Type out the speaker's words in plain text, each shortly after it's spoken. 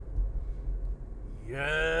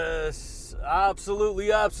Yes,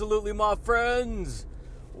 absolutely, my friends.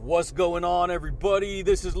 What's going on, everybody?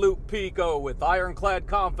 This is Luke Pico with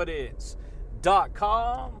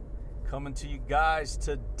IroncladConfidence.com coming to you guys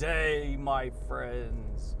today, my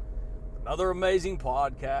friends. Another amazing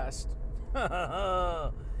podcast.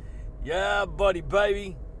 Yeah, buddy,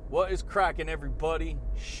 baby. What is cracking, everybody?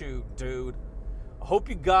 Shoot, dude. I hope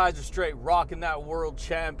you guys are straight rocking that world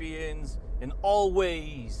champions and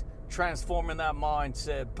always transforming that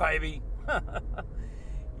mindset, baby.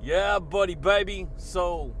 Yeah, buddy, baby.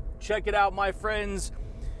 So check it out, my friends.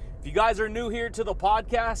 If you guys are new here to the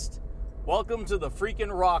podcast, welcome to the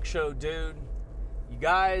freaking rock show, dude. You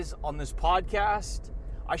guys, on this podcast,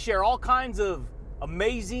 I share all kinds of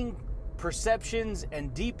amazing perceptions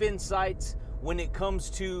and deep insights when it comes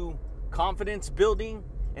to confidence building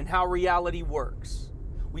and how reality works.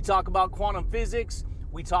 We talk about quantum physics,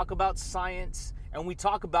 we talk about science, and we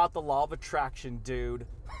talk about the law of attraction, dude.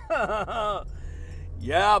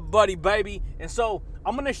 Yeah, buddy, baby. And so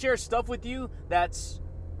I'm going to share stuff with you that's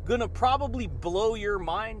going to probably blow your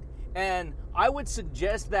mind. And I would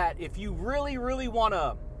suggest that if you really want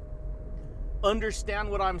to understand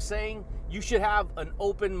what I'm saying, you should have an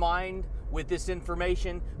open mind with this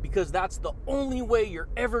information, because that's the only way you're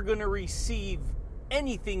ever going to receive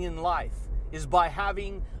anything in life, is by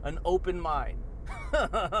having an open mind.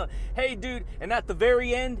 Hey, dude, and at the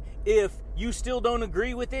very end, if you still don't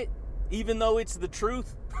agree with it, even though it's the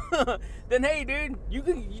truth, then hey, dude, you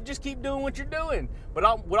just keep doing what you're doing.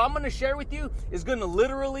 But what I'm going to share with you is going to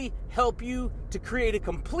literally help you to create a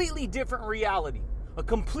completely different reality, a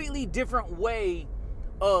completely different way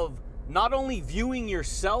of not only viewing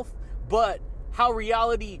yourself, but how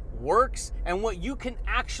reality works and what you can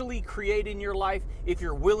actually create in your life if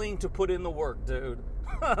you're willing to put in the work, dude.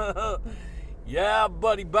 Yeah,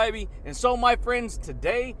 buddy, baby. And so, my friends,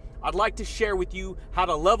 today I'd like to share with you how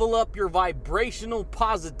to level up your vibrational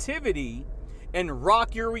positivity and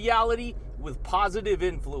rock your reality with positive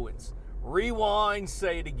influence. Rewind,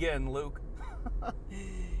 say it again, Luke.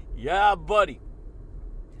 Yeah, buddy.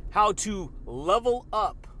 How to level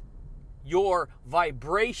up your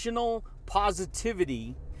vibrational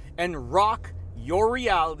positivity and rock your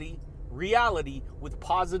reality with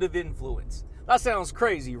positive influence. That sounds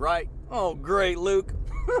crazy, right? Oh, great, Luke.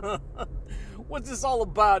 What's this all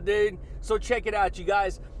about, dude? So check it out, you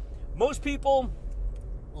guys. Most people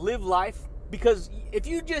live life because if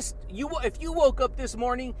you woke up this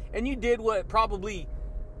morning and you did what probably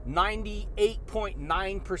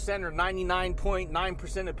 98.9% or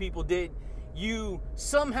 99.9% of people did, you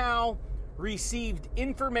somehow received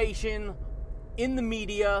information in the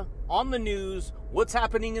media, on the news, what's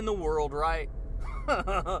happening in the world, right?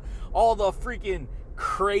 All the freaking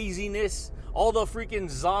craziness, all the freaking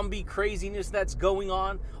zombie craziness that's going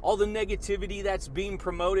on, all the negativity that's being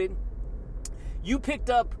promoted. You picked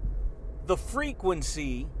up the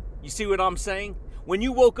frequency. You see what I'm saying? When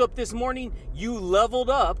you woke up this morning, you leveled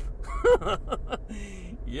up.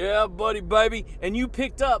 Yeah, buddy, baby. And you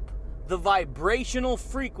picked up the vibrational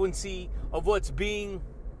frequency of what's being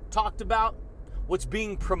talked about, what's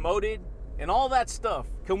being promoted, and all that stuff.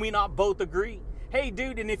 Can we not both agree? Hey,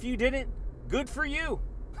 dude, and if you didn't, good for you.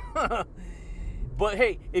 But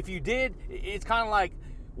hey, if you did, it's kind of like,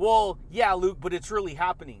 well, yeah, Luke, but it's really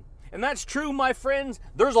happening. And that's true, my friends.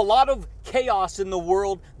 There's a lot of chaos in the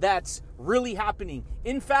world that's really happening.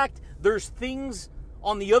 In fact, there's things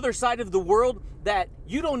on the other side of the world that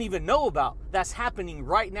you don't even know about that's happening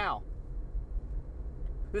right now.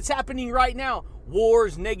 That's happening right now.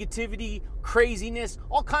 Wars, negativity, craziness,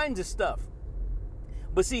 all kinds of stuff.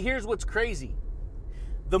 But see, here's what's crazy.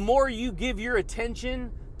 The more you give your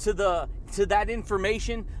attention to that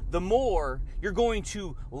information, the more you're going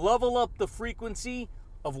to level up the frequency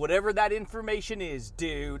of whatever that information is,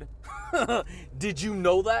 dude. Did you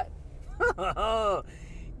know that?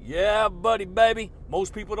 Yeah, buddy, baby.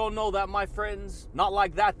 Most people don't know that, my friends. Not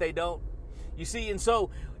like that, they don't. You see, and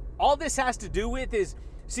so all this has to do with is,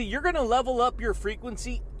 see, you're going to level up your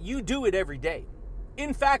frequency. You do it every day.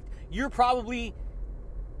 In fact, you probably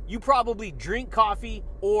drink coffee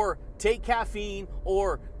or take caffeine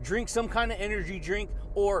or drink some kind of energy drink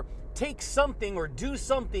or take something or do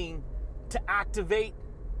something to activate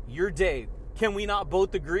your day. Can we not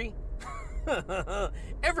both agree?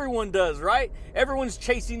 Everyone does, right? Everyone's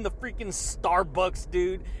chasing the freaking Starbucks,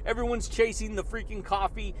 dude. Everyone's chasing the freaking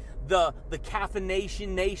coffee, the caffeination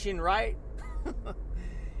nation, right?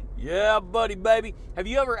 Yeah, buddy, baby. Have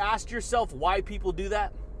you ever asked yourself why people do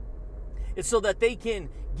that? It's so that they can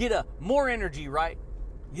get more energy, right?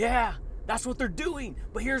 Yeah, that's what they're doing.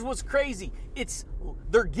 But here's what's crazy.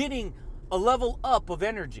 They're getting a level up of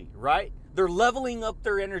energy, right? They're leveling up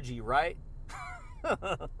their energy, right?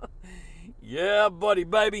 Yeah, buddy,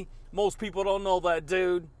 baby. Most people don't know that,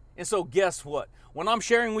 dude. And so guess what? When I'm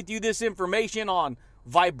sharing with you this information on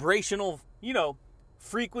vibrational,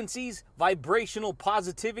 frequencies, vibrational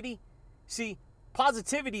positivity, see,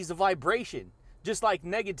 positivity is a vibration, just like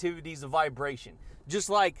negativity is a vibration, just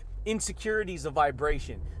like insecurity is a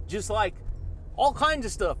vibration, just like all kinds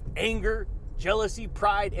of stuff, anger, jealousy,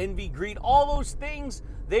 pride, envy, greed, all those things,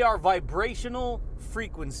 they are vibrational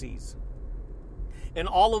frequencies. And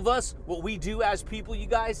all of us, what we do as people, you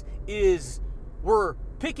guys, is we're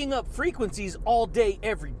picking up frequencies all day,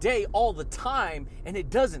 every day, all the time, and it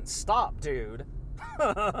doesn't stop, dude.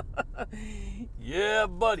 Yeah,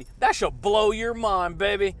 buddy. That should blow your mind,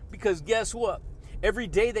 baby. Because guess what? Every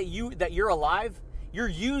day that you're alive, you're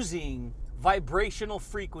using vibrational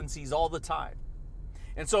frequencies all the time.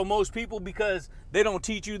 And so most people, because they don't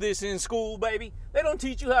teach you this in school, baby, they don't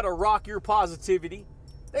teach you how to rock your positivity.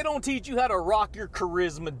 They don't teach you how to rock your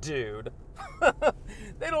charisma, dude.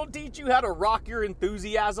 They don't teach you how to rock your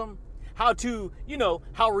enthusiasm, how to,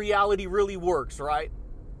 how reality really works, right?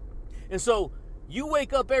 And so you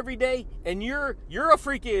wake up every day and you're a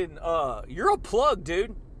freaking, you're a plug,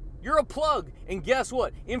 dude. You're a plug. And guess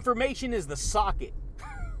what? Information is the socket.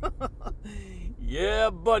 Yeah,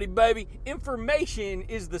 buddy, baby. Information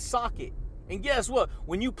is the socket. And guess what?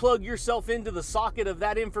 When you plug yourself into the socket of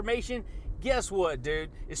that information, guess what, dude?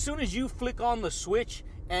 As soon as you flick on the switch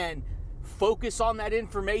and focus on that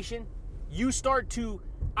information, you start to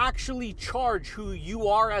actually charge who you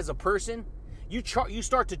are as a person. You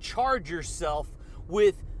start to charge yourself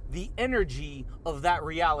with the energy of that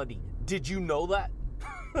reality. Did you know that?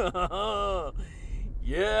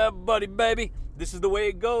 Yeah, buddy, baby. This is the way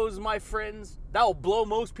it goes, my friends. That will blow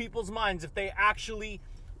most people's minds if they actually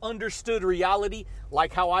understood reality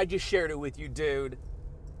like how I just shared it with you, dude.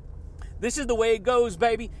 This is the way it goes,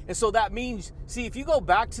 baby. And so that means, see, if you go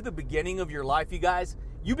back to the beginning of your life, you guys,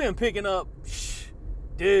 you've been picking up,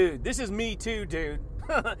 dude, this is me too, dude.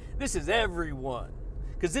 This is everyone.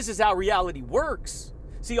 Because this is how reality works.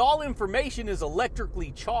 See, all information is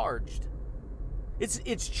electrically charged.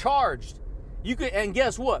 It's charged. And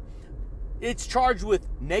guess what? It's charged with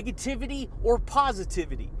negativity or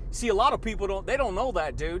positivity. See, a lot of people don't know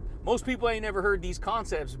that, dude. Most people ain't never heard these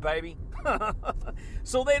concepts, baby.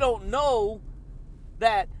 So they don't know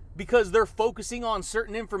that because they're focusing on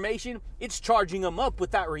certain information, it's charging them up with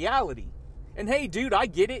that reality. And hey, dude, I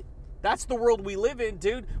get it. That's the world we live in,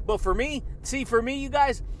 dude. But for me, you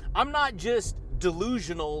guys, I'm not just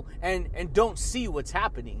delusional and don't see what's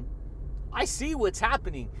happening. I see what's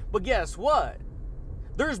happening. But guess what?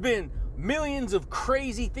 There's been millions of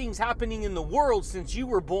crazy things happening in the world since you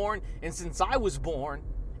were born and since I was born.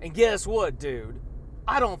 And guess what, dude?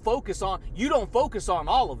 You don't focus on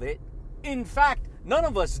all of it. In fact, none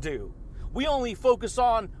of us do. We only focus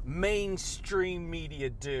on mainstream media,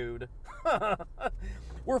 dude.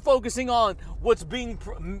 We're focusing on what's being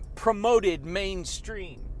promoted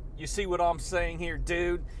mainstream. You see what I'm saying here,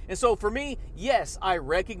 dude? And so for me, yes, I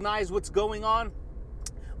recognize what's going on,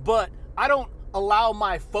 but I don't allow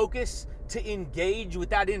my focus to engage with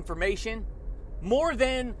that information more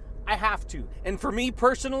than I have to. And for me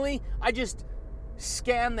personally, I just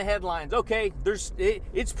scan the headlines. Okay,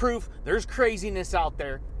 it's proof there's craziness out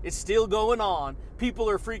there. It's still going on. People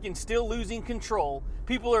are freaking still losing control.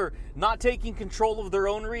 People are not taking control of their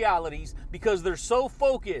own realities because they're so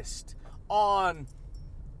focused on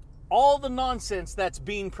all the nonsense that's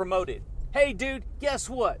being promoted. Hey, dude, guess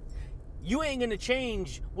what? You ain't gonna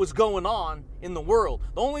change what's going on in the world.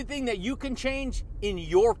 The only thing that you can change in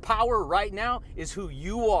your power right now is who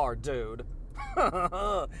you are, dude.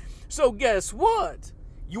 So guess what?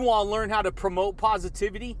 You want to learn how to promote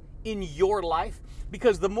positivity in your life?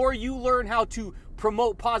 Because the more you learn how to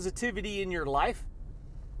promote positivity in your life,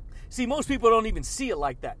 see, most people don't even see it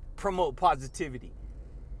like that. Promote positivity.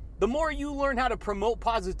 The more you learn how to promote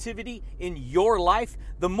positivity in your life,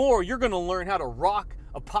 the more you're going to learn how to rock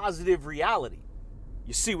a positive reality.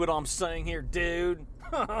 You see what I'm saying here, dude?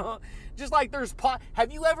 Just like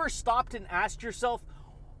have you ever stopped and asked yourself,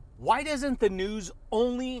 why doesn't the news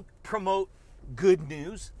only promote good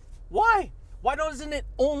news? Why? Why doesn't it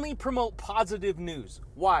only promote positive news?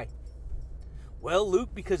 Why? Well, Luke,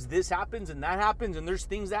 because this happens and that happens and there's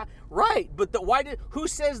things that... Right, but who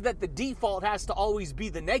says that the default has to always be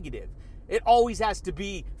the negative? It always has to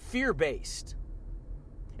be fear-based.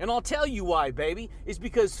 And I'll tell you why, baby. It's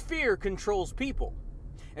because fear controls people.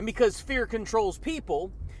 And because fear controls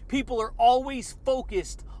people, people are always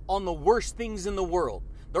focused on the worst things in the world.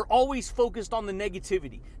 They're always focused on the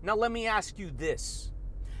negativity. Now, let me ask you this.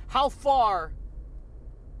 How far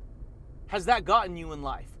has that gotten you in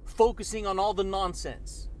life? Focusing on all the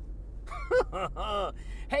nonsense.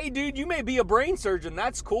 Hey, dude, you may be a brain surgeon.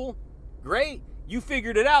 That's cool. Great. You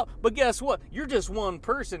figured it out. But guess what? You're just one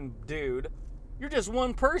person, dude. You're just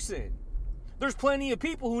one person. There's plenty of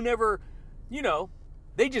people who never,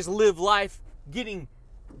 they just live life getting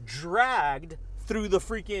dragged through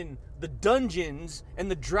the dungeons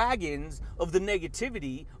and the dragons of the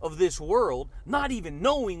negativity of this world, not even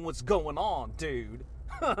knowing what's going on, dude.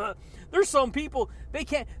 There's some people,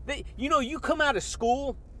 you come out of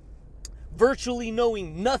school virtually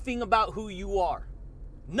knowing nothing about who you are.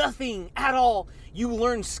 Nothing at all. You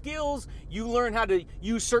learn skills, you learn how to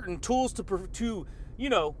use certain tools to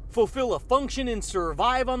fulfill a function and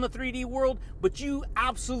survive on the 3D world, but you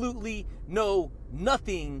absolutely know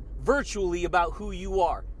nothing virtually about who you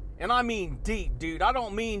are. And I mean deep, dude. I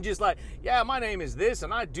don't mean just like, yeah, my name is this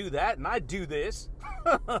and I do that and I do this.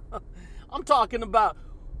 I'm talking about,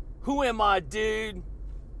 who am I, dude?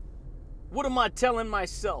 What am I telling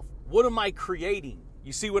myself? What am I creating?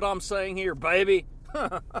 You see what I'm saying here, baby?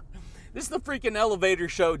 This is the freaking elevator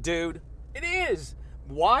show, dude. It is.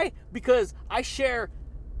 Why? Because I share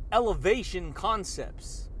elevation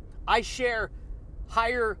concepts. I share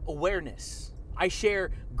higher awareness. I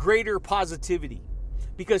share greater positivity.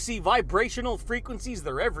 Because see, vibrational frequencies,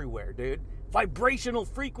 they're everywhere, dude. Vibrational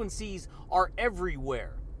frequencies are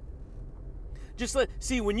everywhere.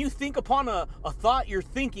 When you think upon a thought, you're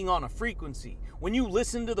thinking on a frequency. When you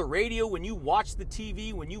listen to the radio, when you watch the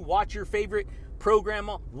TV, when you watch your favorite program,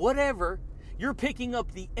 whatever, you're picking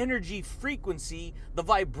up the energy frequency, the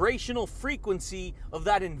vibrational frequency of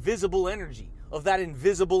that invisible energy, of that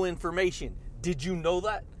invisible information. Did you know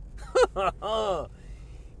that?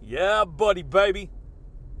 Yeah, buddy, baby.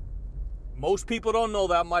 Most people don't know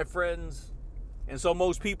that, my friends. And so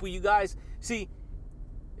most people, you guys, see,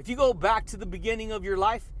 if you go back to the beginning of your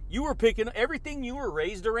life, you were picking everything you were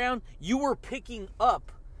raised around, you were picking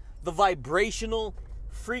up the vibrational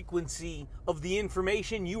frequency of the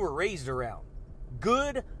information you were raised around.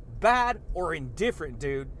 Good, bad, or indifferent,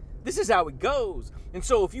 dude. This is how it goes. And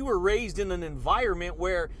so if you were raised in an environment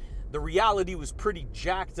where the reality was pretty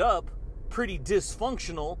jacked up, pretty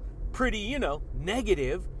dysfunctional, pretty,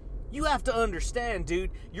 negative, you have to understand,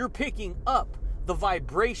 dude, you're picking up the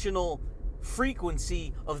vibrational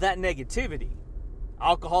frequency of that negativity.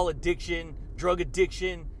 Alcohol addiction, drug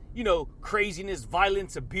addiction, craziness,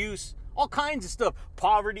 violence, abuse, all kinds of stuff.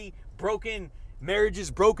 Poverty, broken marriages,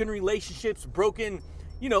 broken relationships, broken,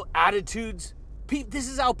 attitudes. This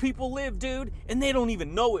is how people live, dude, and they don't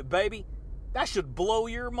even know it, baby. That should blow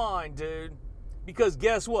your mind, dude. Because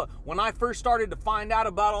guess what? When I first started to find out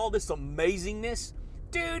about all this amazingness,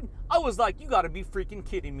 dude, I was like, you gotta be freaking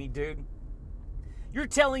kidding me, dude. You're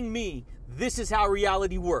telling me this is how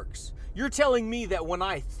reality works. You're telling me that when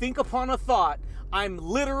I think upon a thought, I'm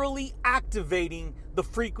literally activating the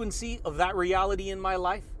frequency of that reality in my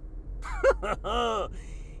life?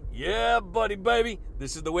 Yeah, buddy, baby.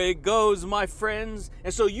 This is the way it goes, my friends.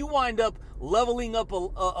 And so you wind up leveling up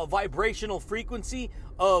a vibrational frequency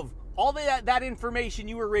of all that information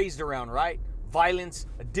you were raised around, right? Violence,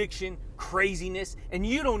 addiction, craziness, and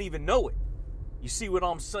you don't even know it. You see what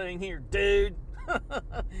I'm saying here, dude?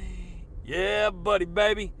 Yeah, buddy,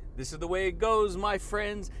 baby. This is the way it goes, my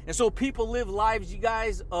friends. And so people live lives, you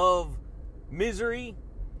guys, of misery,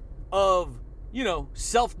 of,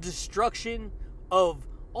 self-destruction, of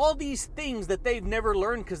all these things that they've never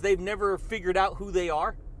learned because they've never figured out who they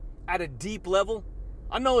are at a deep level.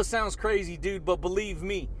 I know it sounds crazy, dude, but believe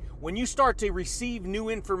me, when you start to receive new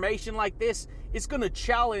information like this, it's going to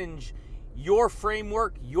challenge your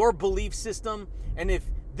framework, your belief system. And if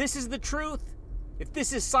this is the truth, if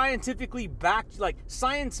this is scientifically backed, like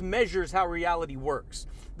science measures how reality works.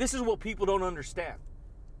 This is what people don't understand.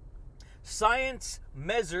 Science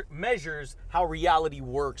measures how reality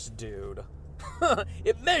works, dude.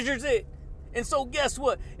 It measures it. And so guess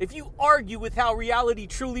what? If you argue with how reality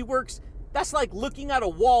truly works, that's like looking at a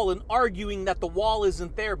wall and arguing that the wall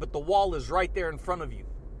isn't there, but the wall is right there in front of you.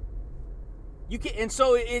 And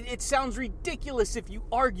so it sounds ridiculous if you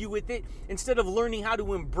argue with it instead of learning how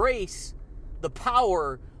to embrace the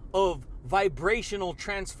power of vibrational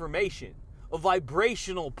transformation, of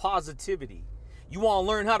vibrational positivity. You want to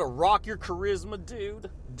learn how to rock your charisma,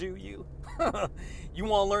 dude? Do you? You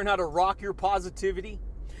want to learn how to rock your positivity?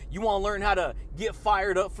 You want to learn how to get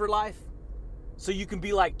fired up for life? So you can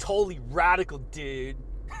be like totally radical, dude.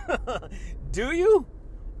 Do you?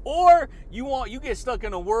 Or you get stuck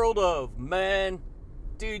in a world of, man,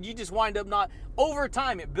 dude, you just wind up not. Over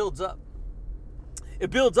time, it builds up. It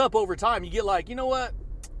builds up over time. You get like, you know what?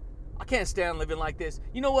 I can't stand living like this.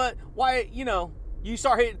 You know what? Why, you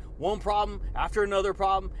start hitting one problem after another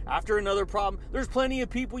problem after another problem. There's plenty of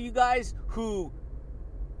people, you guys, who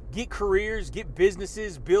get careers, get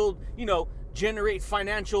businesses, build, generate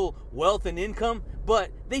financial wealth and income, but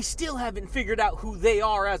they still haven't figured out who they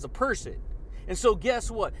are as a person. And so guess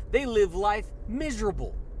what? They live life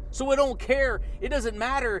miserable. So I don't care. It doesn't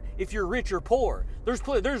matter if you're rich or poor.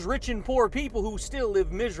 There's rich and poor people who still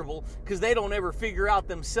live miserable because they don't ever figure out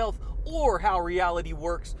themselves or how reality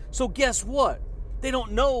works. So guess what? They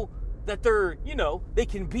don't know that they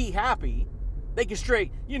can be happy. They can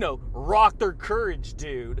straight, rock their courage,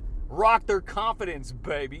 dude. Rock their confidence,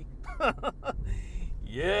 baby.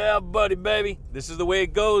 Yeah, buddy, baby. This is the way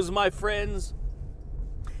it goes, my friends.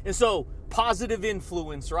 And so, positive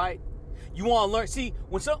influence, right? You want to learn. See,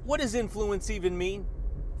 what does influence even mean?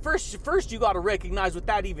 First, you got to recognize what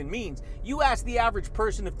that even means. You ask the average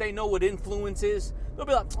person if they know what influence is. They'll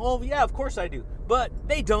be like, oh, yeah, of course I do. But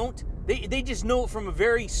they don't. They just know it from a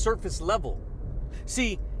very surface level.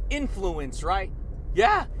 See, influence, right?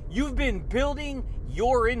 Yeah, you've been building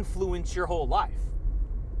your influence your whole life.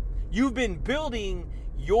 You've been building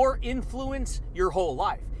your influence your whole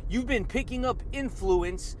life. You've been picking up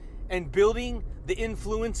influence and building the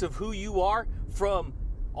influence of who you are from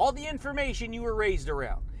all the information you were raised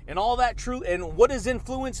around and all that true. And what does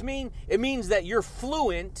influence mean? It means that you're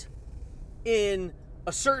fluent in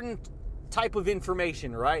a certain type of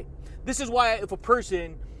information, right? This is why if a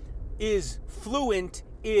person is fluent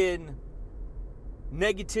in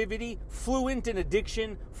negativity, fluent in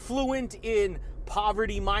addiction, fluent in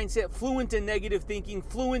poverty mindset, fluent in negative thinking,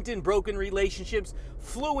 fluent in broken relationships,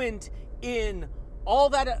 fluent in all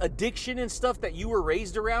that addiction and stuff that you were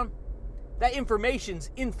raised around, that information's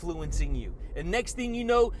influencing you. And next thing you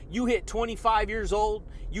know, you hit 25 years old,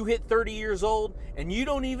 you hit 30 years old, and you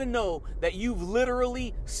don't even know that you've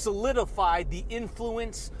literally solidified the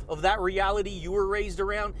influence of that reality you were raised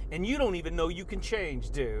around, and you don't even know you can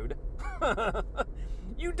change, dude.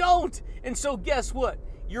 You don't. And so guess what?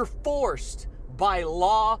 You're forced by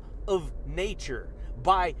law of nature,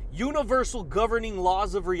 by universal governing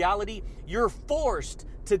laws of reality, you're forced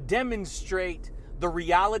to demonstrate the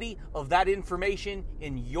reality of that information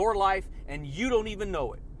in your life, and you don't even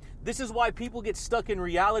know it. This is why people get stuck in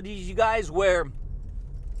realities, you guys, where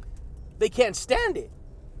they can't stand it.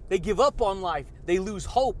 They give up on life. They lose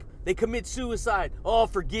hope. They commit suicide. Oh,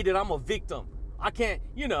 forget it. I'm a victim. I can't,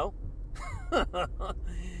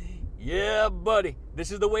 Yeah, buddy.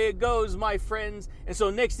 This is the way it goes, my friends. And so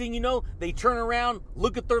next thing you know, they turn around,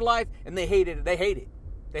 look at their life, and they hate it. They hate it.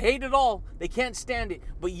 They hate it all. They can't stand it.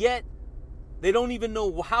 But yet, they don't even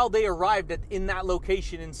know how they arrived in that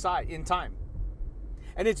location in time.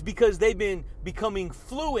 And it's because they've been becoming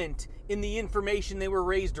fluent in the information they were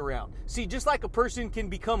raised around. See, just like a person can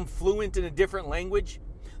become fluent in a different language,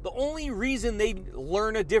 the only reason they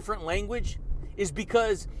learn a different language is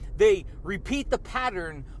because they repeat the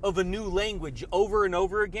pattern of a new language over and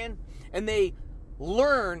over again, and they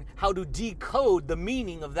learn how to decode the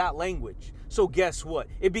meaning of that language. So guess what?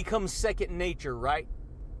 It becomes second nature, right?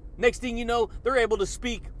 Next thing you know, they're able to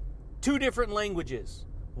speak 2 different languages.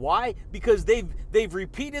 Why? Because they've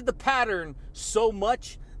repeated the pattern so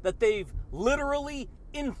much that they've literally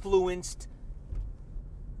influenced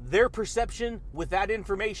their perception with that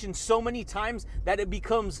information so many times that it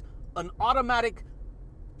becomes an automatic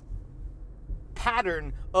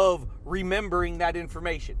pattern of remembering that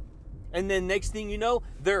information. And then next thing you know,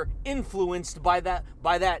 they're influenced by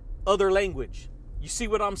that other language. You see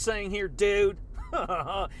what I'm saying here, dude?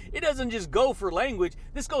 It doesn't just go for language.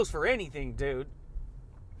 This goes for anything, dude.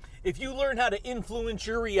 If you learn how to influence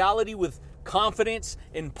your reality with confidence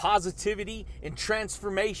and positivity and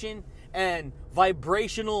transformation and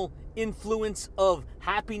vibrational influence of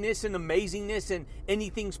happiness and amazingness and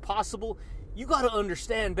anything's possible, you got to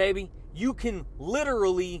understand, baby, you can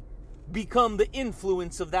literally become the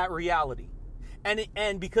influence of that reality.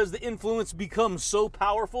 And because the influence becomes so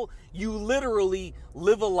powerful, you literally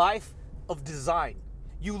live a life of design.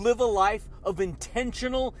 You live a life of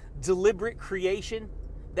intentional, deliberate creation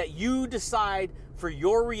that you decide for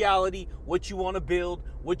your reality what you want to build,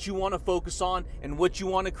 what you want to focus on, and what you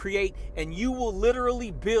want to create, and you will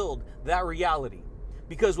literally build that reality.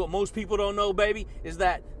 Because what most people don't know, baby, is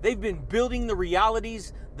that they've been building the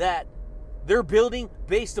realities that they're building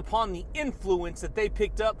based upon the influence that they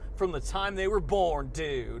picked up from the time they were born,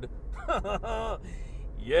 dude.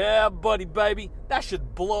 Yeah, buddy, baby. That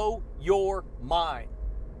should blow your mind.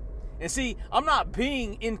 And see, I'm not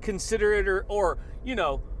being inconsiderate or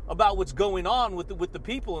about what's going on with the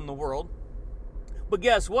people in the world. But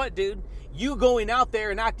guess what, dude? You going out there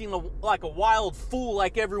and acting like a wild fool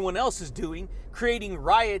like everyone else is doing, creating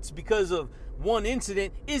riots because of one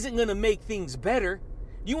incident, isn't going to make things better.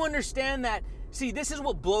 You understand that? See, this is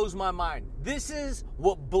what blows my mind. This is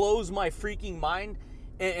what blows my freaking mind.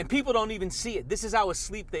 And people don't even see it. This is how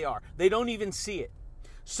asleep they are. They don't even see it.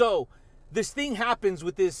 So this thing happens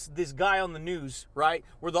with this guy on the news, right?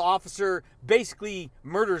 Where the officer basically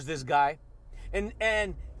murders this guy. And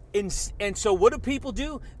so what do people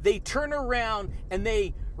do? They turn around and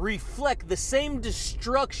they reflect the same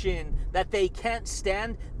destruction that they can't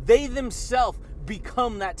stand. They themselves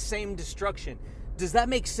become that same destruction. Does that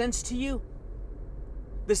make sense to you?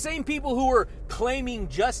 The same people who are claiming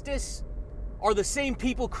justice are the same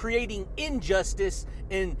people creating injustice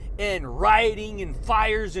and rioting and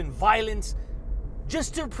fires and violence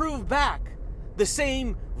just to prove back the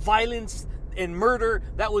same violence and murder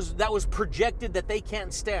that was projected that they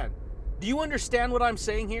can't stand. Do you understand what I'm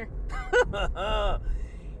saying here?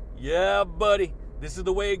 Yeah, buddy. This is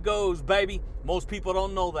the way it goes, baby. Most people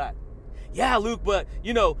don't know that. Yeah, Luke, but,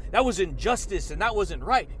 that was injustice and that wasn't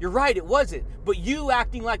right. You're right, it wasn't. But you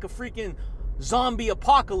acting like a freaking zombie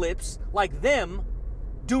apocalypse like them,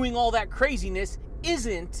 doing all that craziness,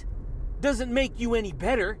 doesn't make you any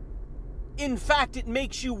better. In fact, it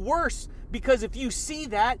makes you worse, because if you see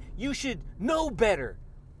that, you should know better.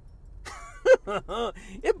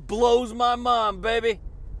 It blows my mind, baby.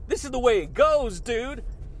 This is the way it goes, dude.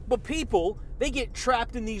 But people, they get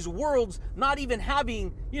trapped in these worlds not even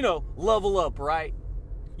having, level up, right?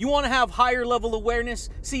 You want to have higher level awareness?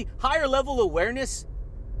 See, higher level awareness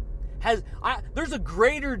there's a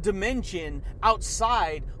greater dimension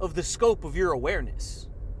outside of the scope of your awareness.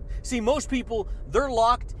 See, most people, they're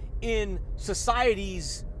locked in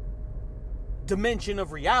society's dimension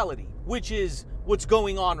of reality, which is what's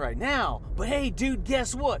going on right now. But hey, dude,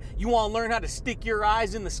 guess what? You want to learn how to stick your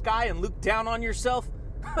eyes in the sky and look down on yourself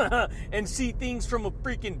and see things from a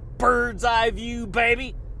freaking bird's eye view,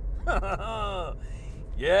 baby?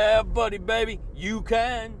 Yeah, buddy, baby, you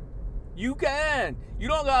can. You can. You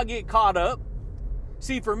don't gotta get caught up.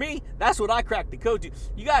 See, for me, that's what I cracked the code to.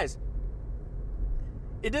 You guys,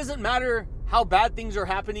 it doesn't matter how bad things are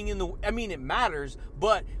happening it matters,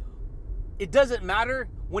 but it doesn't matter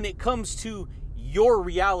when it comes to your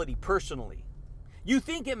reality personally. You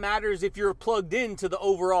think it matters if you're plugged into the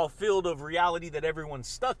overall field of reality that everyone's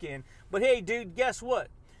stuck in, but hey, dude, guess what?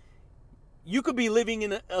 You could be living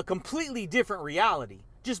in a completely different reality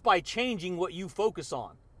just by changing what you focus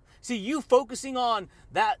on. See, you focusing on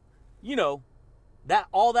that, that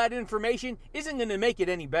all that information isn't going to make it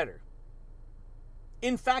any better.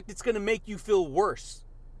 In fact, it's going to make you feel worse.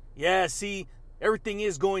 Yeah, see, everything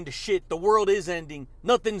is going to shit. The world is ending.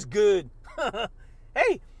 Nothing's good.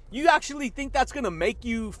 Hey, you actually think that's going to make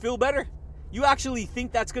you feel better? You actually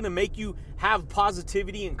think that's going to make you have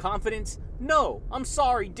positivity and confidence? No, I'm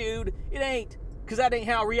sorry, dude. It ain't, because that ain't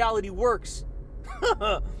how reality works.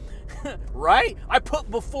 Right? I put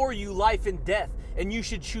before you life and death, and you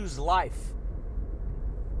should choose life.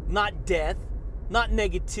 Not death, not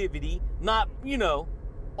negativity, not,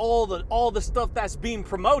 all the stuff that's being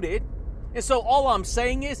promoted. And so all I'm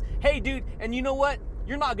saying is, hey, dude, and you know what?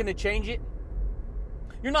 You're not going to change it.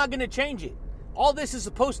 You're not going to change it. All this is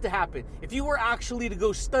supposed to happen. If you were actually to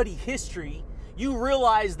go study history, you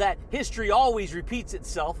realize that history always repeats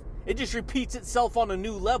itself. It just repeats itself on a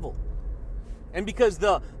new level. And because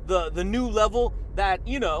the new level that,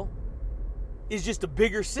 is just a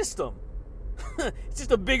bigger system. It's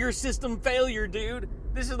just a bigger system failure, dude.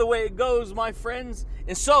 This is the way it goes, my friends.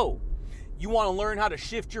 And so, you want to learn how to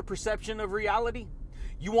shift your perception of reality?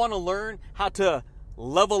 You want to learn how to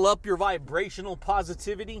level up your vibrational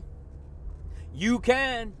positivity? You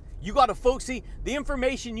can. You got to focus. See, the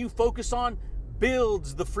information you focus on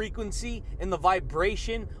builds the frequency and the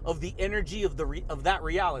vibration of the energy of that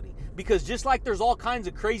reality. Because just like there's all kinds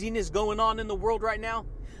of craziness going on in the world right now,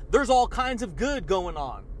 there's all kinds of good going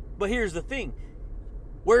on. But here's the thing.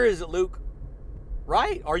 Where is it, Luke?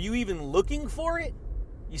 Right? Are you even looking for it?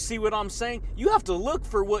 You see what I'm saying? You have to look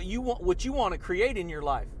for what you want to create in your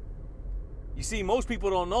life. You see, most people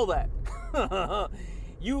don't know that.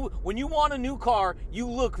 When you want a new car, you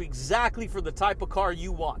look exactly for the type of car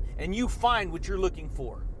you want, and you find what you're looking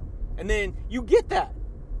for. And then you get that.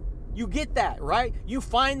 You get that, right? You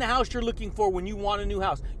find the house you're looking for when you want a new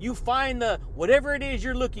house. You find whatever it is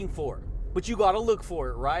you're looking for, but you got to look for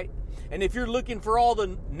it, right? And if you're looking for all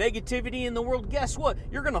the negativity in the world, guess what?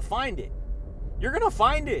 You're going to find it. You're going to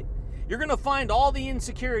find it. You're going to find all the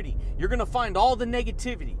insecurity. You're going to find all the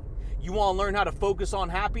negativity. You want to learn how to focus on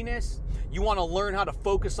happiness? You want to learn how to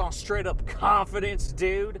focus on straight up confidence,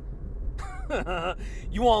 dude?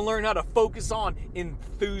 You want to learn how to focus on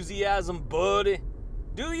enthusiasm, buddy?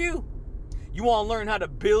 Do you? You want to learn how to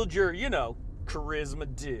build your,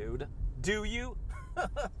 charisma, dude? Do you?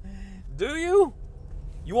 Do you?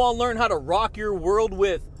 You want to learn how to rock your world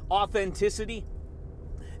with authenticity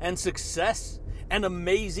and success and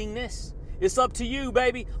amazingness? It's up to you,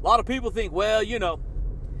 baby. A lot of people think, well,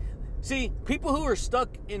 see, people who are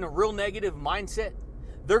stuck in a real negative mindset,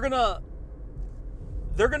 they're gonna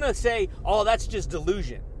say, oh, that's just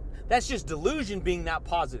delusion. That's just delusion being that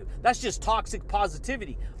positive. That's just toxic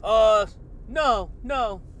positivity.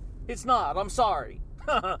 No, it's not. I'm sorry.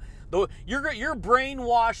 You're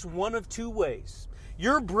brainwashed one of two ways.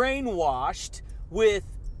 You're brainwashed with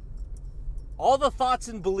all the thoughts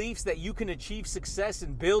and beliefs that you can achieve success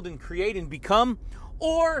and build and create and become,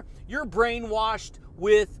 or you're brainwashed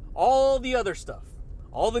with all the other stuff.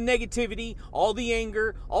 All the negativity, all the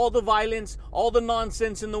anger, all the violence, all the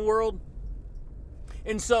nonsense in the world.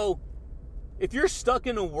 And so, if you're stuck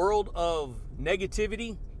in a world of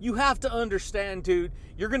negativity, you have to understand, dude,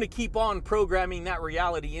 you're going to keep on programming that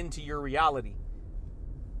reality into your reality.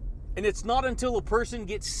 And it's not until a person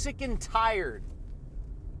gets sick and tired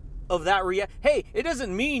of that hey, it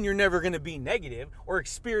doesn't mean you're never going to be negative or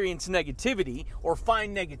experience negativity or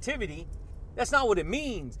find negativity. That's not what it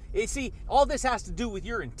means. You see, all this has to do with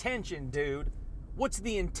your intention, dude. What's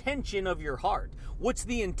the intention of your heart? What's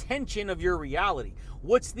the intention of your reality?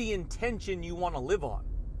 What's the intention you want to live on?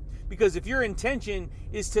 Because if your intention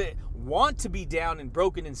is to want to be down and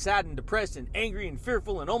broken and sad and depressed and angry and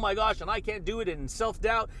fearful and oh my gosh, and I can't do it, and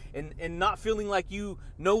self-doubt and not feeling like you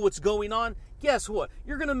know what's going on, guess what?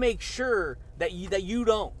 You're going to make sure that you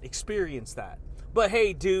don't experience that. But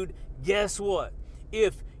hey, dude, guess what?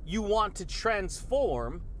 If you want to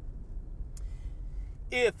transform,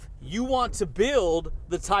 if you want to build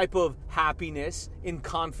the type of happiness and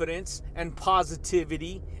confidence and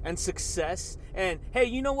positivity and success, and hey,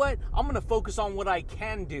 you know what? I'm going to focus on what I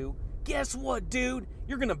can do. Guess what, dude?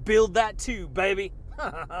 You're going to build that too, baby.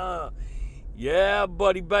 Yeah,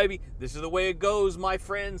 buddy, baby. This is the way it goes, my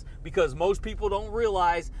friends, because most people don't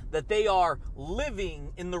realize that they are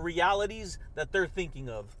living in the realities that they're thinking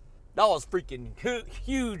of. That was freaking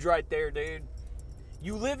huge right there, dude.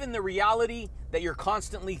 You live in the reality that you're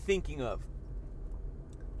constantly thinking of.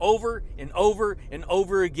 Over and over and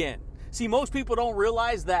over again. See, most people don't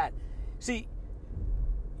realize that. See,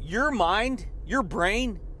 your mind, your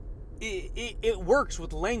brain, it works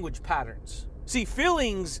with language patterns. See,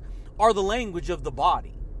 feelings are the language of the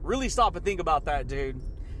body. Really stop and think about that, dude.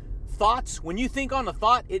 Thoughts, when you think on a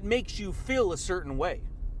thought, it makes you feel a certain way.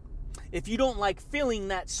 If you don't like feeling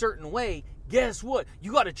that certain way, guess what?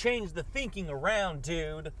 You got to change the thinking around,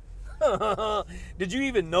 dude. Did you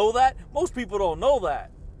even know that? Most people don't know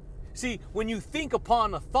that. See, when you think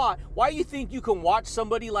upon a thought, why do you think you can watch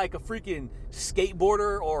somebody like a freaking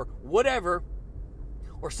skateboarder or whatever,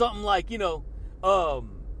 or something like, what are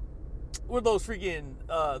those freaking,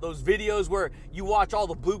 those videos where you watch all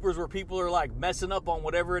the bloopers where people are like messing up on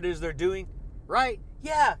whatever it is they're doing, right?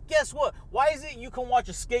 Yeah, guess what? Why is it you can watch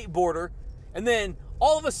a skateboarder and then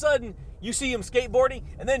all of a sudden you see him skateboarding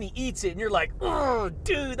and then he eats it and you're like, oh,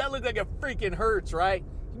 dude, that looked like it freaking hurts, right?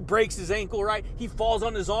 He breaks his ankle, right? He falls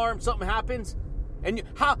on his arm, something happens. And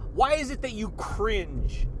why is it that you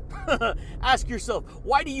cringe? Ask yourself,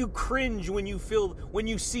 why do you cringe when you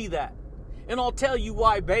see that? And I'll tell you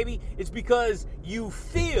why, baby. It's because you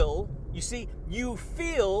feel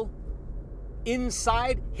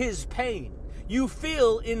inside his pain. You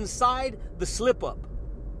feel inside the slip up.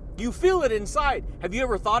 You feel it inside. Have you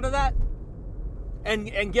ever thought of that?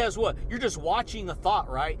 And guess what? You're just watching a thought,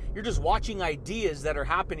 right? You're just watching ideas that are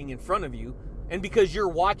happening in front of you. And because you're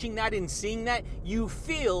watching that and seeing that, you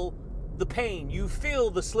feel the pain. You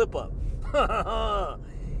feel the slip up.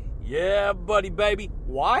 Yeah, buddy, baby.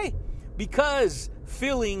 Why? Because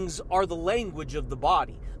feelings are the language of the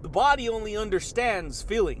body. The body only understands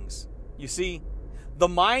feelings. You see,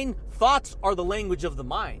 thoughts are the language of the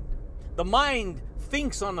mind. The mind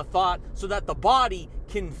thinks on a thought so that the body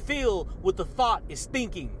can feel what the thought is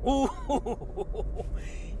thinking. Ooh,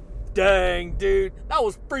 dang, dude. That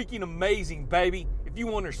was freaking amazing, baby. If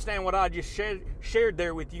you understand what I just shared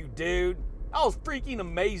there with you, dude. That was freaking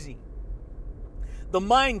amazing. The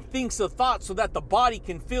mind thinks a thought so that the body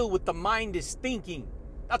can feel what the mind is thinking.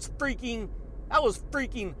 That was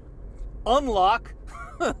freaking unlock.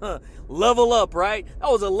 Level up, right? That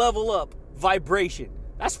was a level up vibration.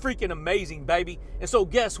 That's freaking amazing, baby. And so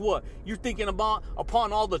guess what? You're thinking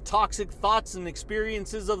upon all the toxic thoughts and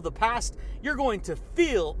experiences of the past. You're going to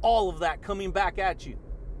feel all of that coming back at you.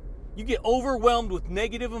 You get overwhelmed with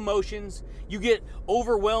negative emotions. You get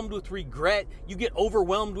overwhelmed with regret. You get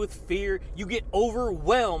overwhelmed with fear. You get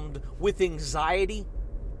overwhelmed with anxiety.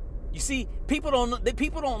 You see, people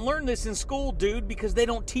don't learn this in school, dude, because they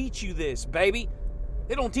don't teach you this, baby.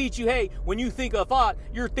 They don't teach you, hey, when you think a thought,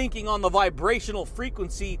 you're thinking on the vibrational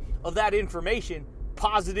frequency of that information,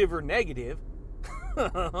 positive or negative.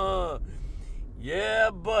 Yeah,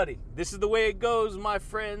 buddy. This is the way it goes, my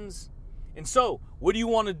friends. And so, what do you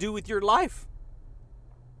want to do with your life?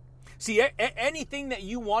 See, anything that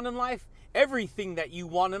you want in life, everything that you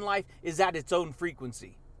want in life is at its own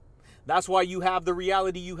frequency. That's why you have the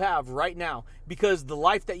reality you have right now, because the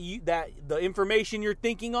life that the information you're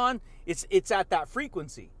thinking on, it's at that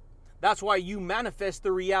frequency. That's why you manifest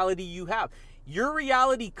the reality you have. Your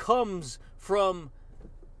reality comes from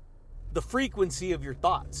the frequency of your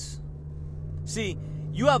thoughts. See,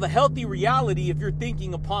 you have a healthy reality if you're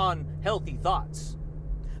thinking upon healthy thoughts.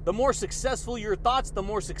 The more successful your thoughts, the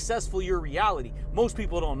more successful your reality. Most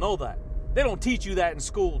people don't know that. They don't teach you that in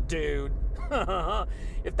school, dude.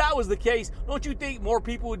 If that was the case, don't you think more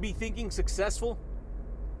people would be thinking successful?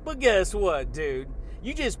 But guess what, dude?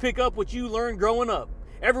 You just pick up what you learned growing up.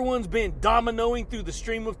 Everyone's been dominoing through the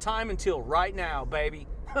stream of time until right now, baby.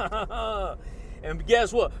 And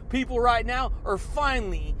guess what? People right now are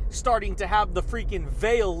finally starting to have the freaking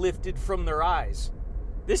veil lifted from their eyes.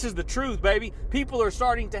 This is the truth, baby. People are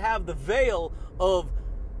starting to have the veil of,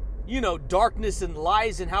 darkness and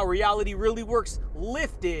lies and how reality really works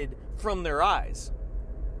lifted from their eyes.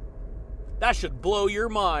 That should blow your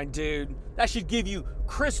mind, dude. That should give you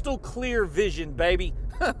crystal clear vision, baby.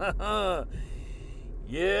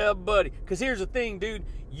 Yeah, buddy. Because here's the thing, dude.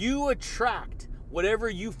 You attract whatever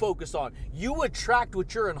you focus on. You attract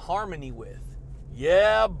what you're in harmony with.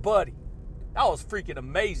 Yeah, buddy. That was freaking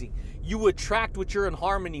amazing. You attract what you're in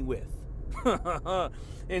harmony with.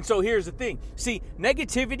 And so here's the thing. See,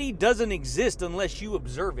 negativity doesn't exist unless you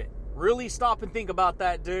observe it. Really stop and think about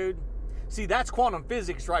that, dude. See, that's quantum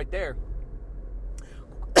physics right there.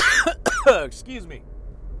 Excuse me.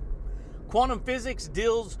 Quantum physics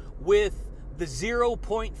deals with the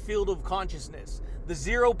 0-point field of consciousness, the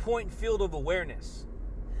 0-point field of awareness.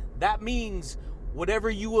 That means whatever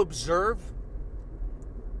you observe,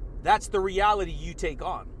 that's the reality you take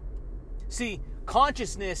on. See,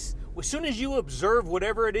 consciousness, as soon as you observe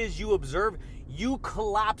whatever it is you observe, you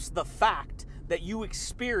collapse the fact that you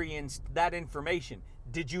experienced that information.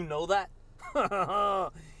 Did you know that?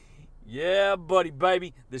 Yeah, buddy,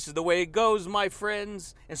 baby. This is the way it goes, my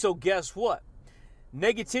friends. And so guess what?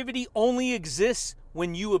 Negativity only exists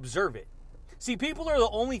when you observe it. See, people are the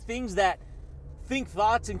only things that think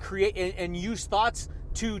thoughts and create and use thoughts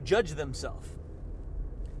to judge themselves.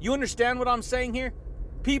 You understand what I'm saying here?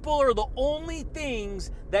 People are the only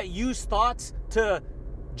things that use thoughts to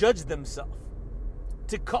judge themselves,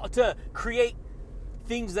 to create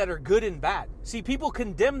things that are good and bad. See, people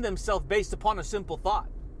condemn themselves based upon a simple thought.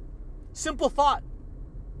 Simple thought.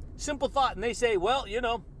 And they say, well,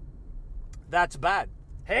 that's bad.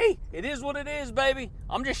 Hey, it is what it is, baby.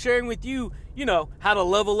 I'm just sharing with you, how to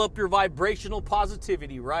level up your vibrational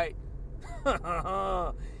positivity, right?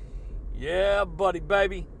 Yeah, buddy,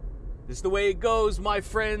 baby. This is the way it goes, my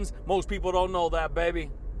friends. Most people don't know that,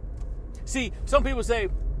 baby. See, some people say,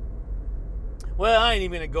 well, I ain't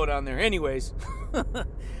even going to go down there anyways.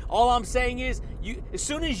 All I'm saying is, as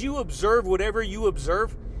soon as you observe whatever you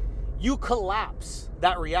observe, you collapse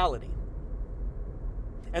that reality.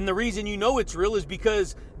 And the reason you know it's real is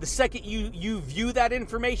because the second you view that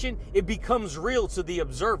information, it becomes real to the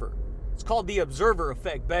observer. It's called the observer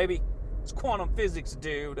effect, baby. It's quantum physics,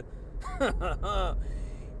 dude.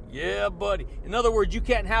 Yeah, buddy. In other words, you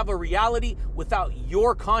can't have a reality without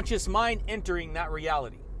your conscious mind entering that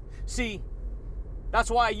reality. See,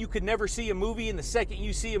 that's why you could never see a movie, and the second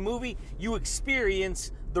you see a movie, you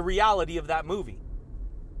experience the reality of that movie.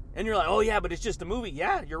 And you're like, oh yeah, but it's just a movie.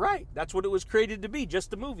 Yeah, you're right. That's what it was created to be,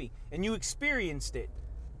 just a movie. And you experienced it.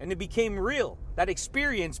 And it became real. That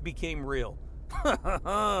experience became real.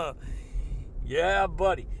 Yeah,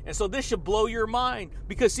 buddy. And so this should blow your mind.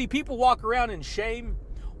 Because see, people walk around in shame,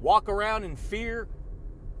 walk around in fear.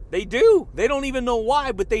 They do. They don't even know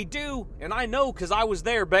why, but they do. And I know because I was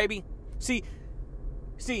there, baby. See,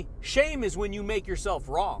 shame is when you make yourself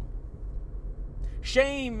wrong.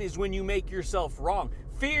 Shame is when you make yourself wrong.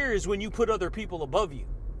 Fear is when you put other people above you.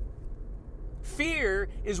 Fear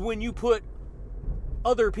is when you put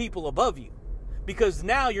other people above you. Because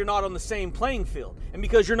now you're not on the same playing field. And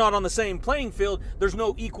because you're not on the same playing field, there's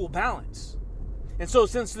no equal balance. And so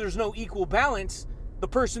since there's no equal balance, the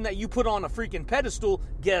person that you put on a freaking pedestal,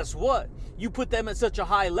 guess what? You put them at such a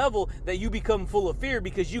high level that you become full of fear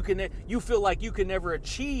because you feel like you can never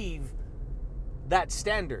achieve that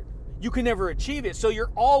standard. You can never achieve it. So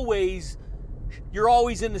you're always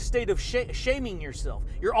in the state of shaming yourself.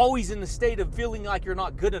 You're always in the state of feeling like you're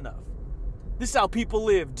not good enough. This is how people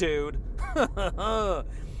live, dude.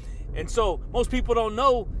 And so most people don't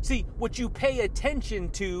know. See, what you pay attention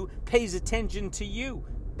to pays attention to you.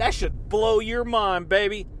 That should blow your mind,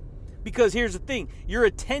 baby. Because here's the thing. Your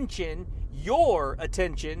attention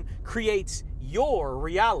creates your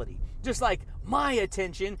reality. Just like my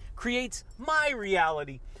attention creates my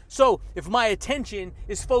reality. So if my attention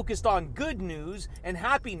is focused on good news and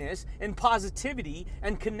happiness and positivity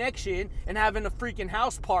and connection and having a freaking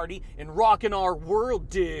house party and rocking our world,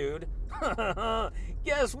 dude,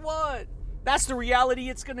 guess what? That's the reality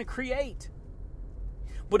it's going to create.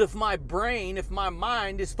 But if my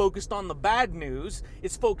mind is focused on the bad news,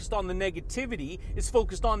 it's focused on the negativity, it's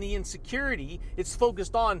focused on the insecurity, it's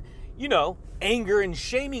focused on, anger and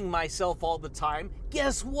shaming myself all the time,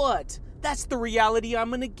 guess what? That's the reality I'm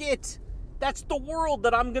going to get. That's the world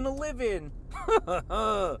that I'm going to live in.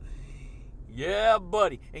 Yeah,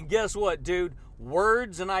 buddy. And guess what, dude?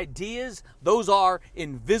 Words and ideas, those are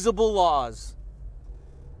invisible laws.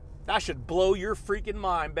 That should blow your freaking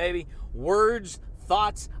mind, baby. Words,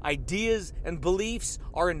 thoughts, ideas, and beliefs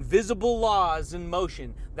are invisible laws in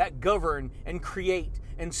motion that govern and create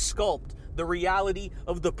and sculpt the reality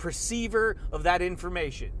of the perceiver of that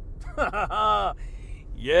information.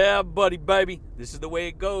 Yeah, buddy, baby. This is the way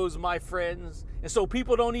it goes, my friends. And so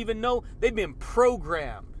people don't even know they've been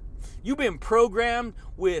programmed. You've been programmed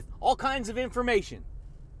with all kinds of information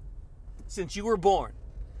since you were born.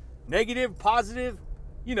 Negative, positive,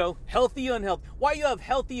 healthy, unhealthy. Why you have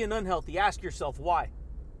healthy and unhealthy? Ask yourself why.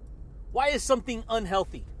 Why is something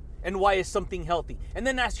unhealthy? And why is something healthy? And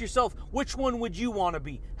then ask yourself, which one would you want to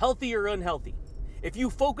be? Healthy or unhealthy? If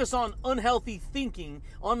you focus on unhealthy thinking,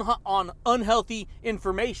 on unhealthy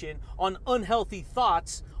information, on unhealthy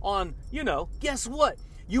thoughts, guess what?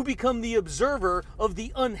 You become the observer of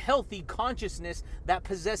the unhealthy consciousness that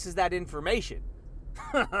possesses that information.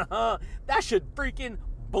 That should freaking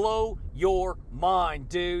blow your mind,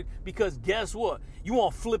 dude. Because guess what? You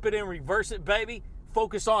want to flip it and reverse it, baby?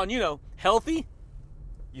 Focus on, healthy.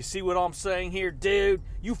 You see what I'm saying here, dude?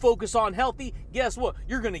 You focus on healthy, guess what?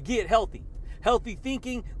 You're going to get healthy. Healthy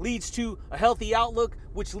thinking leads to a healthy outlook,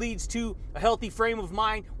 which leads to a healthy frame of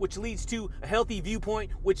mind, which leads to a healthy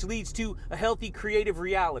viewpoint, which leads to a healthy creative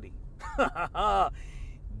reality.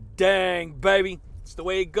 Dang, baby. It's the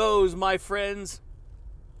way it goes, my friends.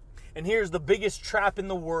 And here's the biggest trap in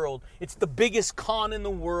the world. It's the biggest con in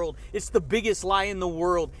the world. It's the biggest lie in the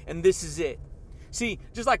world. And this is it. See,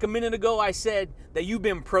 just like a minute ago I said that you've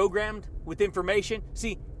been programmed with information.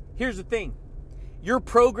 See, here's the thing. Your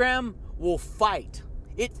program will fight.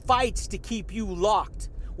 It fights to keep you locked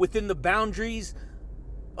within the boundaries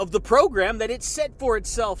of the program that it set for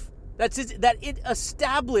itself. That it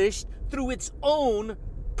established through its own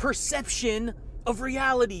perception of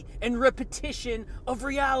reality and repetition of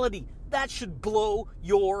reality. That should blow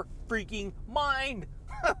your freaking mind.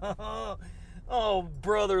 Oh,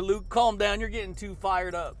 brother Luke, calm down. You're getting too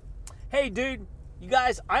fired up. Hey, dude, you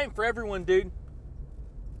guys, I ain't for everyone, dude.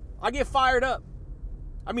 I get fired up.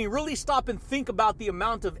 I mean, really stop and think about the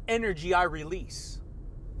amount of energy I release.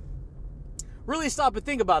 Really stop and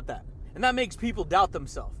think about that. And that makes people doubt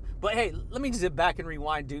themselves. But hey, let me just sit back and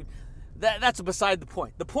rewind, dude. That's beside the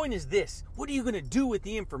point. The point is this. What are you going to do with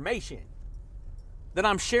the information that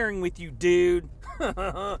I'm sharing with you, dude? You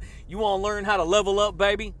want to learn how to level up,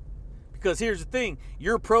 baby? Because here's the thing.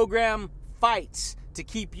 Your program fights to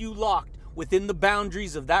keep you locked within the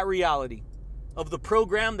boundaries of that reality, of the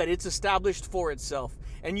program that it's established for itself.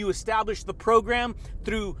 And you establish the program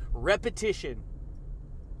through repetition.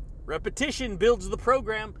 Repetition builds the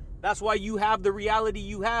program. That's why you have the reality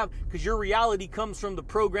you have, because your reality comes from the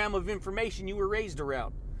program of information you were raised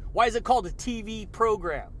around. Why is it called a TV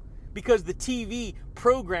program? Because the TV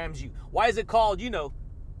programs you. Why is it called,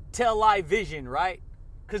 tell lie vision, right?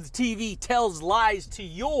 Because the TV tells lies to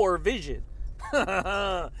your vision.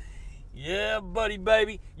 Yeah, buddy,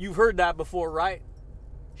 baby. You've heard that before, right?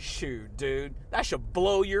 Shoot, dude. That should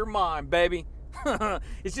blow your mind, baby.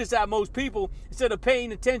 It's just that most people, instead of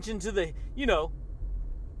paying attention to the,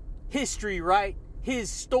 history, right? His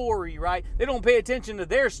story, right? They don't pay attention to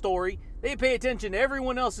their story. They pay attention to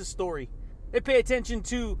everyone else's story. They pay attention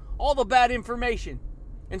to all the bad information.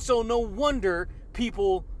 And so no wonder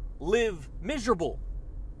people live miserable.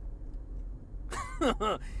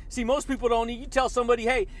 See, most people don't. You tell somebody,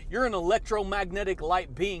 hey, you're an electromagnetic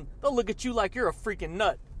light being, they'll look at you like you're a freaking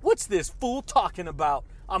nut. What's this fool talking about?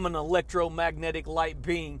 I'm an electromagnetic light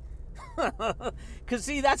being. Because,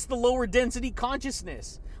 see, that's the lower density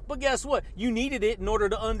consciousness. But guess what? You needed it in order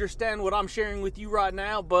to understand what I'm sharing with you right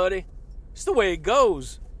now, buddy. It's the way it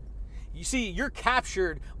goes. You see, you're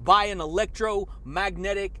captured by an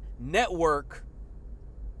electromagnetic network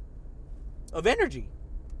of energy.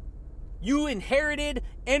 You inherited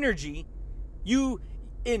energy. You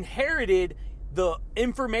inherited the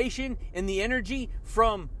information and the energy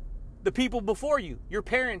from the people before you, your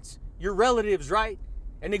parents, your relatives, right?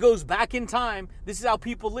 And it goes back in time. This is how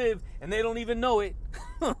people live, and they don't even know it.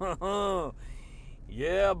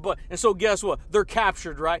 Yeah, and so guess what? They're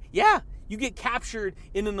captured, right? Yeah, you get captured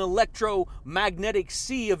in an electromagnetic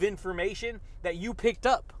sea of information that you picked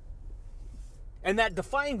up. And that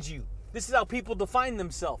defines you. This is how people define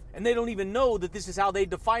themselves, and they don't even know that this is how they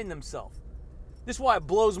define themselves. This is why it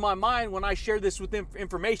blows my mind when I share this with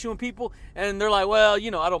information with people, and they're like, well,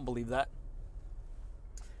 I don't believe that.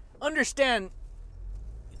 Understand,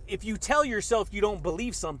 if you tell yourself you don't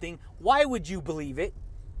believe something, why would you believe it?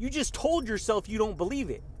 You just told yourself you don't believe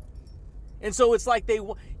it. And so it's like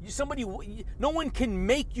no one can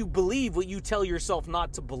make you believe what you tell yourself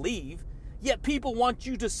not to believe, yet people want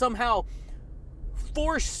you to somehow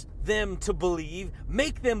force them to believe,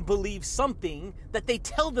 make them believe something that they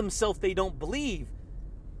tell themselves they don't believe.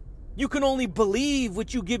 You can only believe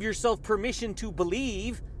what you give yourself permission to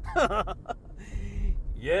believe.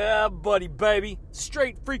 Yeah, buddy, baby.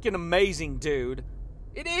 Straight freaking amazing, dude.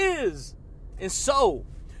 It is. And so,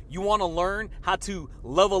 you want to learn how to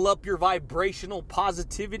level up your vibrational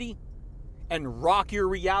positivity and rock your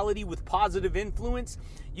reality with positive influence?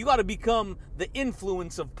 You got to become the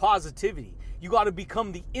influence of positivity. You got to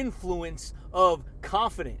become the influence of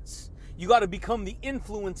confidence. You got to become the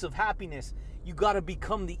influence of happiness. You got to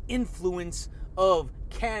become the influence of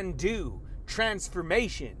can-do,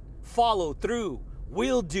 transformation, follow through,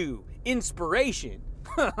 will do, inspiration.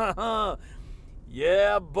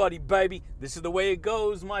 Yeah, buddy, baby. This is the way it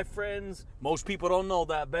goes, my friends. Most people don't know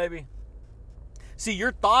that, baby. See,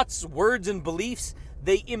 your thoughts, words, and beliefs,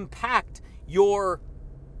 they impact your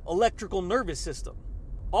electrical nervous system.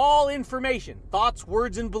 All information, thoughts,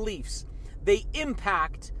 words, and beliefs, they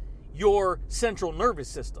impact your central nervous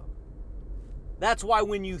system. That's why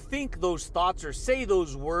when you think those thoughts or say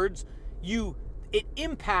those words, it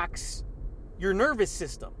impacts your nervous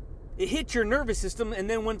system. It hits your nervous system, and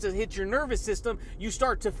then once it hits your nervous system, you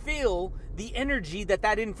start to feel the energy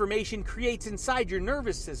that information creates inside your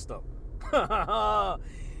nervous system.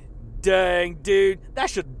 Dang, dude. That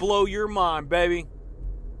should blow your mind, baby.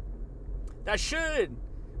 That should.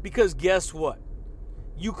 Because guess what?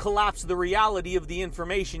 You collapse the reality of the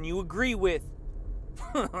information you agree with.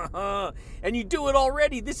 And you do it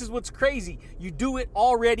already. This is what's crazy. You do it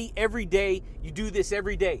already every day. You do this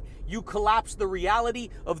every day. You collapse the reality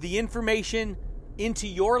of the information into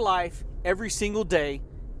your life every single day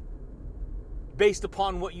based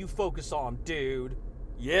upon what you focus on, dude.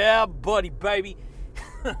 Yeah, buddy, baby.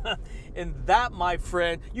 And that, my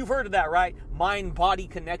friend, you've heard of that, right? Mind-body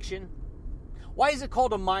connection. Why is it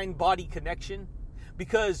called a mind-body connection?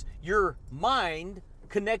 Because your mind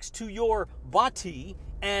connects to your body,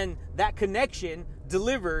 and that connection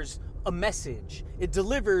delivers a message. It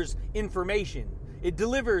delivers information. It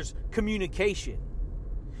delivers communication.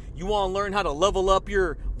 You want to learn how to level up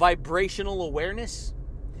your vibrational awareness?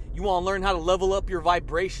 You want to learn how to level up your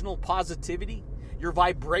vibrational positivity? Your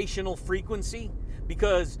vibrational frequency?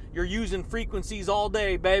 Because you're using frequencies all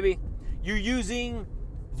day, baby. You're using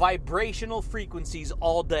vibrational frequencies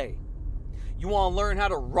all day. You want to learn how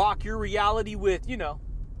to rock your reality with,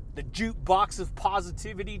 the jukebox of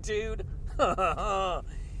positivity, dude?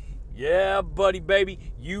 Yeah, buddy,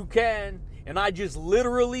 baby, you can. And I just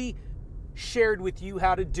literally shared with you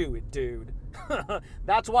how to do it, dude.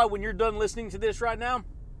 That's why when you're done listening to this right now,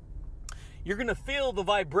 you're going to feel the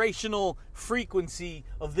vibrational frequency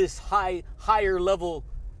of this higher level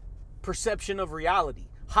perception of reality.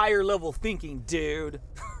 Higher level thinking, dude.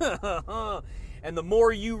 And the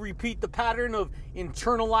more you repeat the pattern of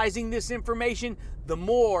internalizing this information, the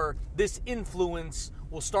more this influence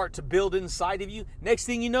will start to build inside of you. Next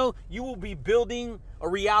thing you know, you will be building a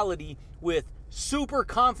reality with super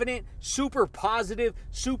confident, super positive,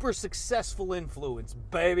 super successful influence,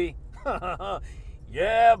 baby.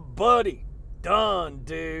 Yeah, buddy. Done,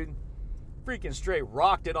 dude. Freaking straight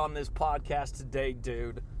rocked it on this podcast today,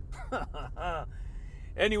 dude.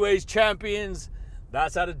 Anyways, champions,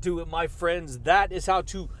 that's how to do it, my friends. That is how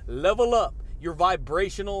to level up your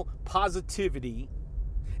vibrational positivity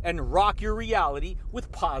and rock your reality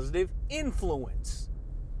with positive influence.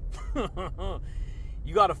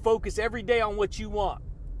 You got to focus every day on what you want.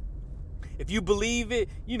 If you believe it,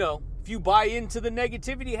 if you buy into the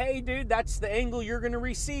negativity, hey, dude, that's the angle you're going to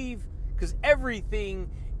receive, because everything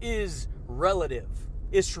is relative.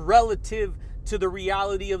 It's relative to the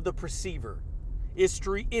reality of the perceiver. It's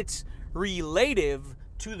relative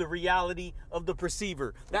to the reality of the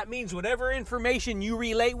perceiver. That means whatever information you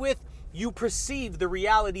relate with, you perceive the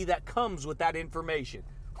reality that comes with that information.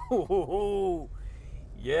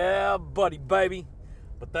 Yeah, buddy, baby.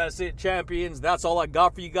 But that's it, champions. That's all I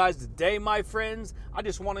got for you guys today, my friends. I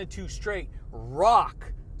just wanted to straight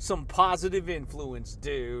rock some positive influence,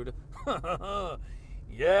 dude.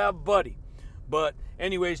 Yeah, buddy. But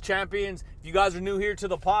anyways, champions, if you guys are new here to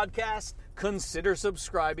the podcast, consider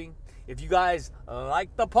subscribing. If you guys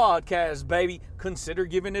like the podcast, baby, consider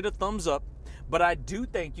giving it a thumbs up. But I do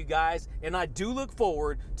thank you guys, and I do look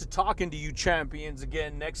forward to talking to you champions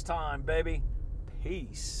again next time, baby.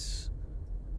 Peace.